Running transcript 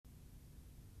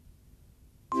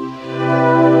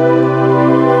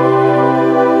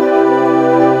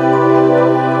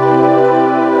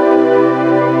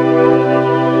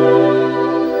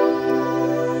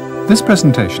This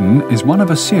presentation is one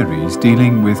of a series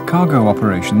dealing with cargo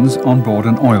operations on board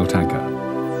an oil tanker.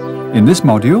 In this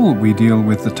module, we deal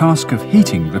with the task of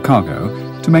heating the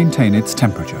cargo to maintain its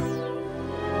temperature.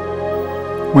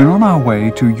 We're on our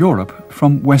way to Europe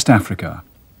from West Africa.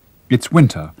 It's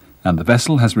winter, and the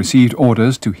vessel has received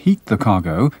orders to heat the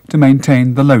cargo to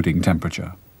maintain the loading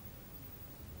temperature.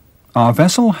 Our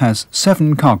vessel has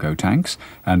 7 cargo tanks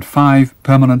and 5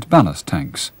 permanent ballast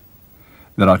tanks.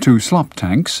 There are 2 slop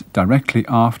tanks directly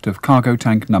aft of cargo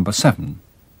tank number 7.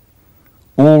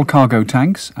 All cargo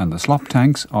tanks and the slop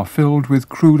tanks are filled with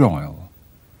crude oil.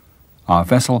 Our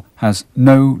vessel has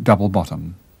no double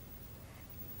bottom.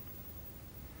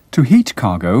 To heat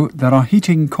cargo, there are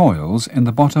heating coils in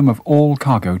the bottom of all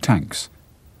cargo tanks.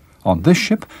 On this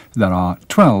ship, there are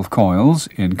 12 coils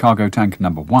in cargo tank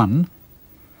number 1,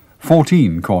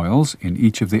 14 coils in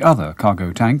each of the other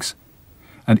cargo tanks,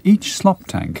 and each slop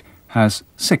tank has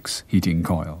 6 heating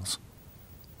coils.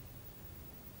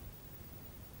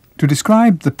 To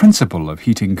describe the principle of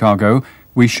heating cargo,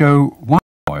 we show one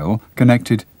coil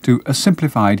connected to a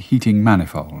simplified heating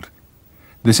manifold.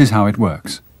 This is how it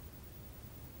works.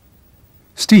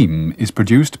 Steam is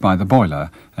produced by the boiler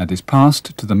and is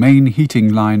passed to the main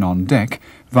heating line on deck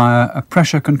via a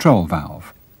pressure control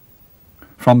valve.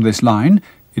 From this line,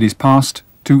 it is passed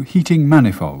to heating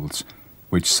manifolds,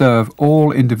 which serve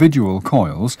all individual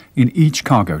coils in each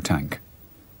cargo tank.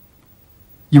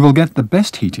 You will get the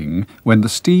best heating when the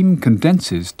steam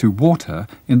condenses to water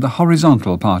in the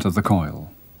horizontal part of the coil.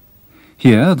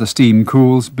 Here the steam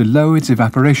cools below its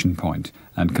evaporation point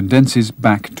and condenses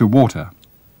back to water,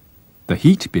 the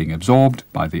heat being absorbed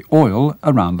by the oil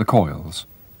around the coils.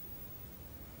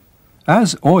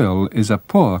 As oil is a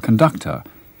poor conductor,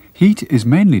 heat is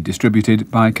mainly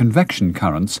distributed by convection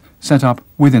currents set up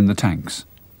within the tanks.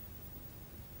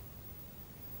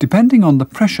 Depending on the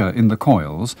pressure in the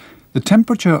coils, the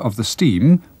temperature of the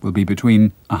steam will be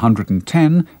between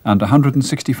 110 and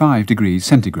 165 degrees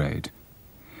centigrade.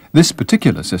 This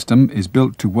particular system is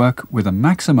built to work with a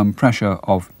maximum pressure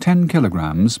of 10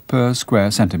 kilograms per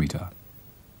square centimetre.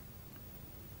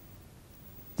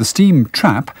 The steam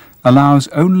trap allows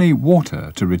only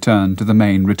water to return to the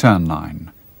main return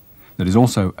line. There is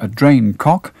also a drain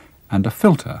cock and a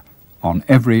filter on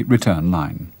every return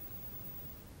line.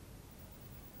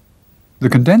 The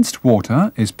condensed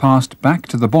water is passed back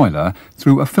to the boiler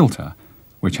through a filter,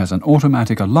 which has an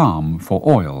automatic alarm for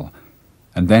oil,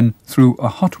 and then through a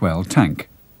hot well tank.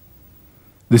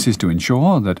 This is to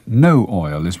ensure that no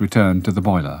oil is returned to the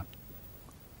boiler.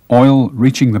 Oil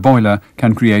reaching the boiler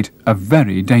can create a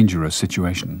very dangerous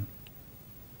situation.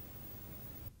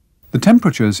 The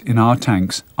temperatures in our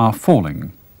tanks are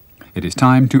falling. It is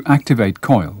time to activate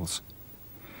coils.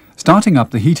 Starting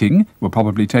up the heating will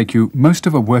probably take you most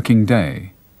of a working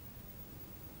day.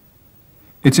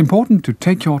 It's important to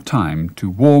take your time to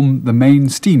warm the main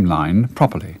steam line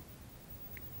properly.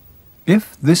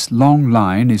 If this long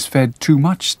line is fed too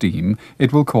much steam,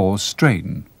 it will cause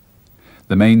strain.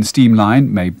 The main steam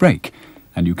line may break,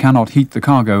 and you cannot heat the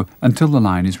cargo until the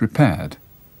line is repaired.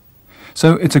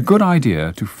 So it's a good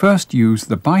idea to first use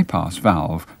the bypass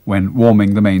valve when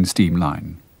warming the main steam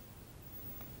line.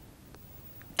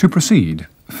 To proceed,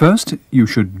 first you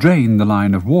should drain the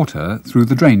line of water through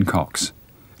the drain cocks.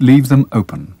 Leave them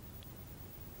open.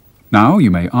 Now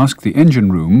you may ask the engine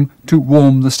room to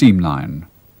warm the steam line.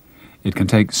 It can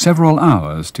take several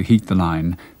hours to heat the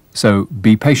line, so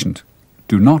be patient.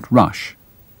 Do not rush.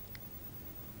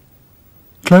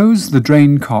 Close the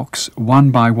drain cocks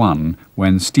one by one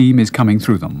when steam is coming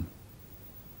through them.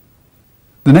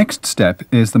 The next step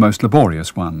is the most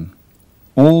laborious one.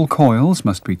 All coils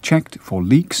must be checked for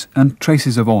leaks and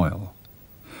traces of oil.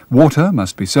 Water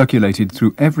must be circulated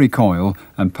through every coil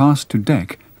and passed to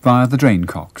deck via the drain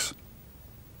cocks.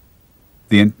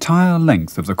 The entire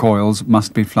length of the coils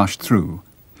must be flushed through.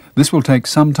 This will take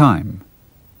some time.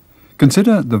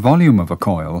 Consider the volume of a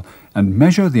coil and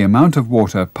measure the amount of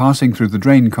water passing through the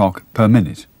drain cock per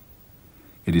minute.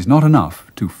 It is not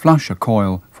enough to flush a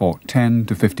coil for 10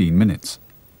 to 15 minutes.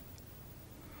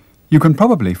 You can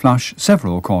probably flush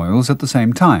several coils at the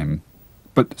same time,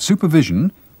 but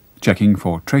supervision, checking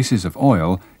for traces of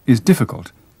oil, is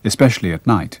difficult, especially at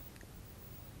night.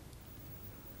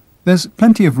 There's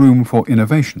plenty of room for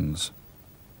innovations.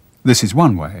 This is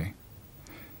one way.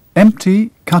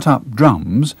 Empty, cut-up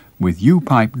drums with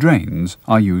U-pipe drains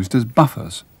are used as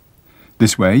buffers.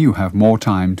 This way you have more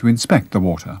time to inspect the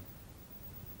water.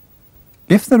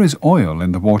 If there is oil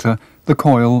in the water, the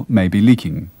coil may be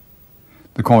leaking.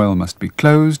 The coil must be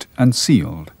closed and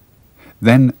sealed,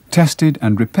 then tested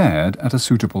and repaired at a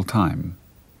suitable time.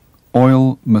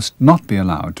 Oil must not be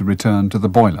allowed to return to the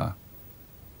boiler.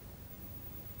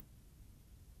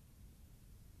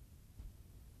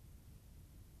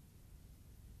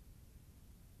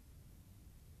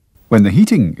 When the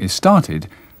heating is started,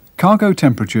 cargo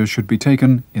temperatures should be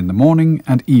taken in the morning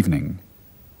and evening.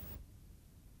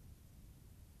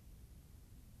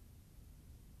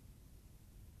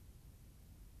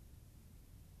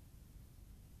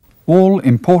 All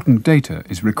important data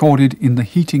is recorded in the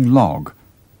heating log.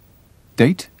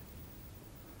 Date,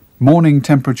 morning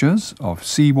temperatures of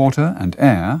seawater and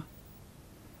air,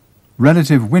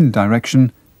 relative wind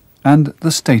direction, and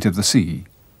the state of the sea.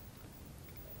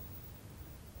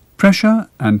 Pressure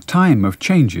and time of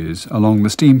changes along the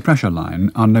steam pressure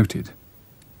line are noted.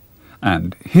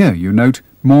 And here you note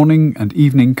morning and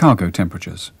evening cargo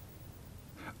temperatures.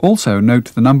 Also note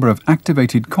the number of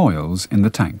activated coils in the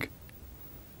tank.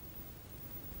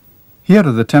 Here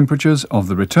are the temperatures of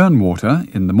the return water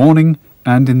in the morning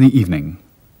and in the evening.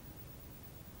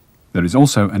 There is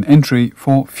also an entry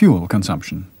for fuel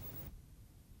consumption.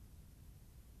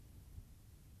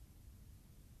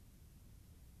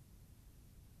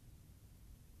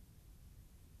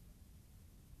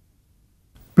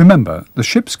 Remember, the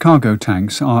ship's cargo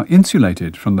tanks are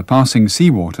insulated from the passing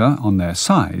seawater on their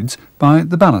sides by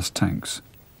the ballast tanks,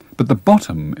 but the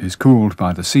bottom is cooled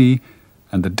by the sea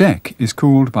and the deck is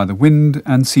cooled by the wind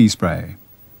and sea spray.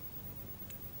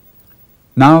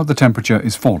 Now the temperature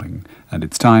is falling and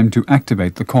it's time to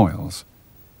activate the coils.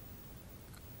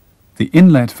 The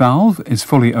inlet valve is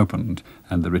fully opened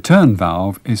and the return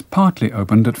valve is partly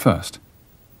opened at first.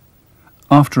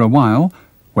 After a while,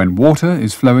 when water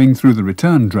is flowing through the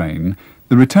return drain,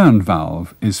 the return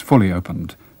valve is fully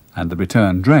opened and the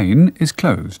return drain is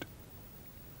closed.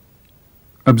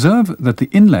 Observe that the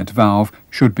inlet valve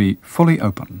should be fully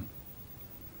open.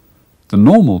 The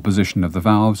normal position of the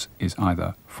valves is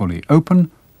either fully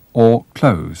open or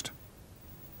closed.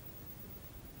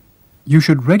 You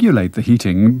should regulate the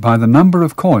heating by the number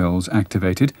of coils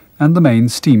activated and the main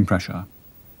steam pressure.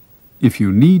 If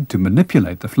you need to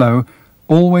manipulate the flow,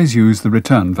 always use the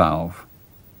return valve.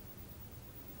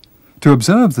 To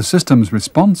observe the system's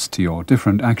response to your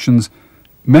different actions,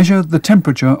 measure the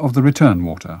temperature of the return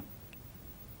water.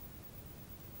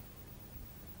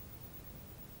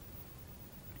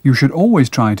 You should always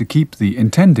try to keep the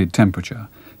intended temperature,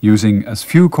 using as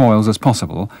few coils as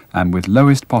possible and with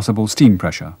lowest possible steam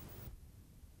pressure.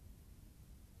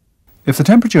 If the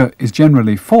temperature is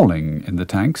generally falling in the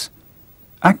tanks,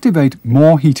 activate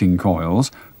more heating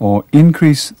coils or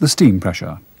increase the steam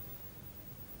pressure.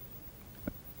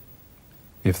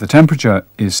 If the temperature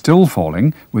is still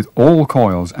falling with all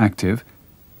coils active,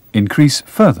 increase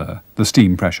further the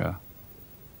steam pressure.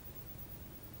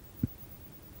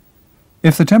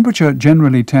 If the temperature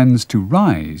generally tends to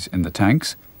rise in the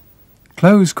tanks,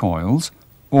 close coils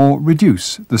or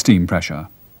reduce the steam pressure.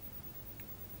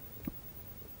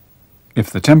 If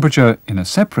the temperature in a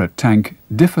separate tank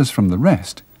differs from the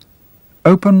rest,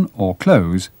 open or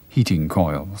close heating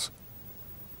coils.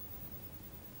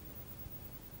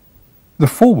 The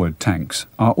forward tanks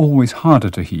are always harder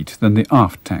to heat than the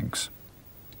aft tanks.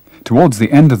 Towards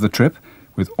the end of the trip,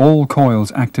 with all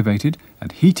coils activated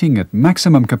and heating at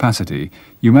maximum capacity,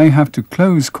 you may have to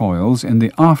close coils in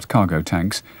the aft cargo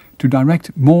tanks to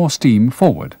direct more steam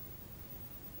forward.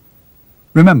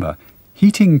 Remember,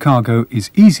 heating cargo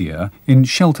is easier in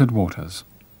sheltered waters.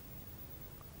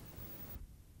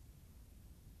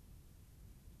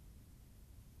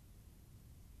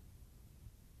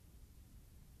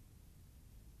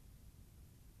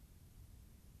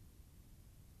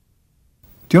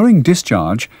 During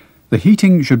discharge, the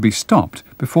heating should be stopped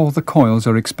before the coils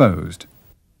are exposed.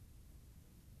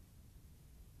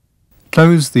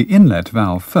 Close the inlet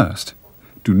valve first.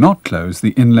 Do not close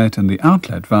the inlet and the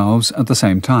outlet valves at the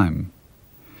same time.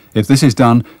 If this is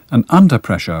done, an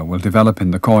underpressure will develop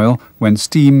in the coil when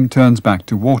steam turns back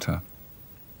to water.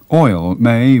 Oil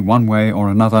may, one way or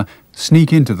another,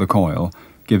 sneak into the coil,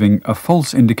 giving a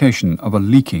false indication of a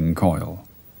leaking coil.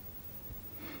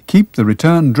 Keep the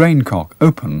return drain cock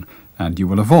open and you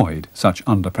will avoid such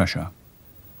underpressure.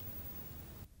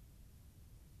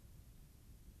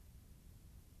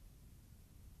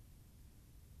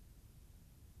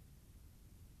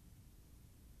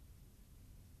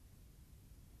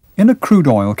 In a crude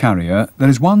oil carrier, there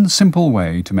is one simple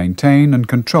way to maintain and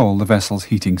control the vessel's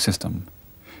heating system.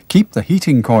 Keep the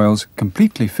heating coils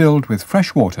completely filled with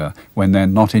fresh water when they're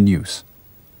not in use.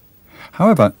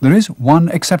 However, there is one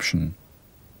exception.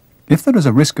 If there is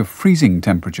a risk of freezing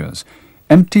temperatures,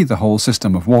 empty the whole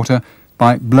system of water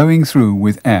by blowing through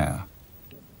with air.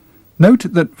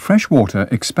 Note that fresh water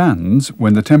expands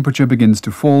when the temperature begins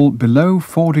to fall below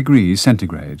 4 degrees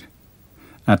centigrade.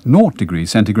 At 0 degrees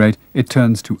centigrade, it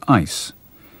turns to ice.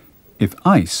 If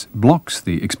ice blocks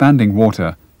the expanding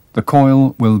water, the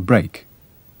coil will break.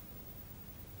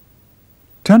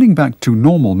 Returning back to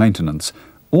normal maintenance,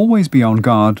 always be on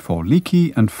guard for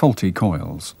leaky and faulty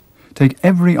coils. Take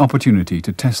every opportunity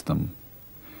to test them.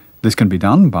 This can be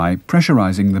done by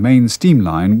pressurizing the main steam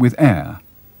line with air.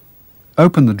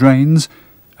 Open the drains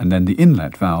and then the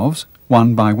inlet valves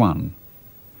one by one.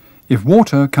 If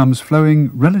water comes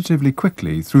flowing relatively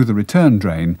quickly through the return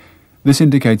drain, this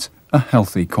indicates a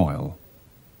healthy coil.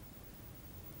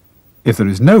 If there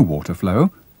is no water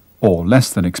flow, or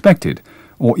less than expected,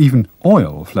 or even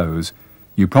oil flows,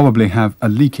 you probably have a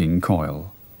leaking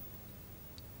coil.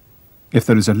 If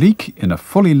there is a leak in a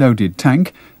fully loaded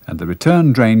tank and the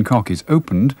return drain cock is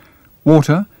opened,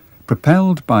 water,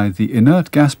 propelled by the inert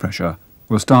gas pressure,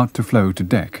 will start to flow to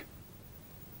deck.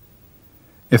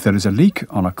 If there is a leak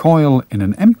on a coil in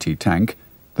an empty tank,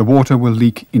 the water will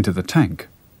leak into the tank.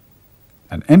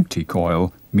 An empty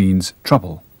coil means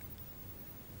trouble.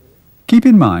 Keep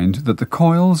in mind that the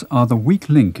coils are the weak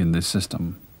link in this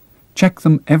system. Check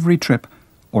them every trip,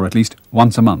 or at least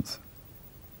once a month.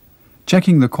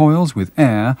 Checking the coils with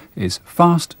air is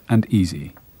fast and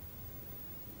easy.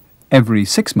 Every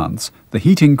 6 months, the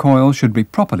heating coil should be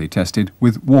properly tested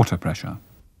with water pressure.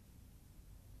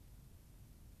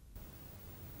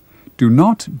 Do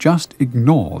not just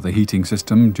ignore the heating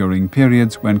system during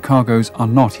periods when cargoes are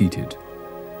not heated.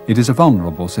 It is a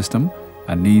vulnerable system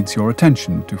and needs your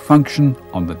attention to function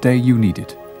on the day you need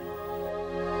it.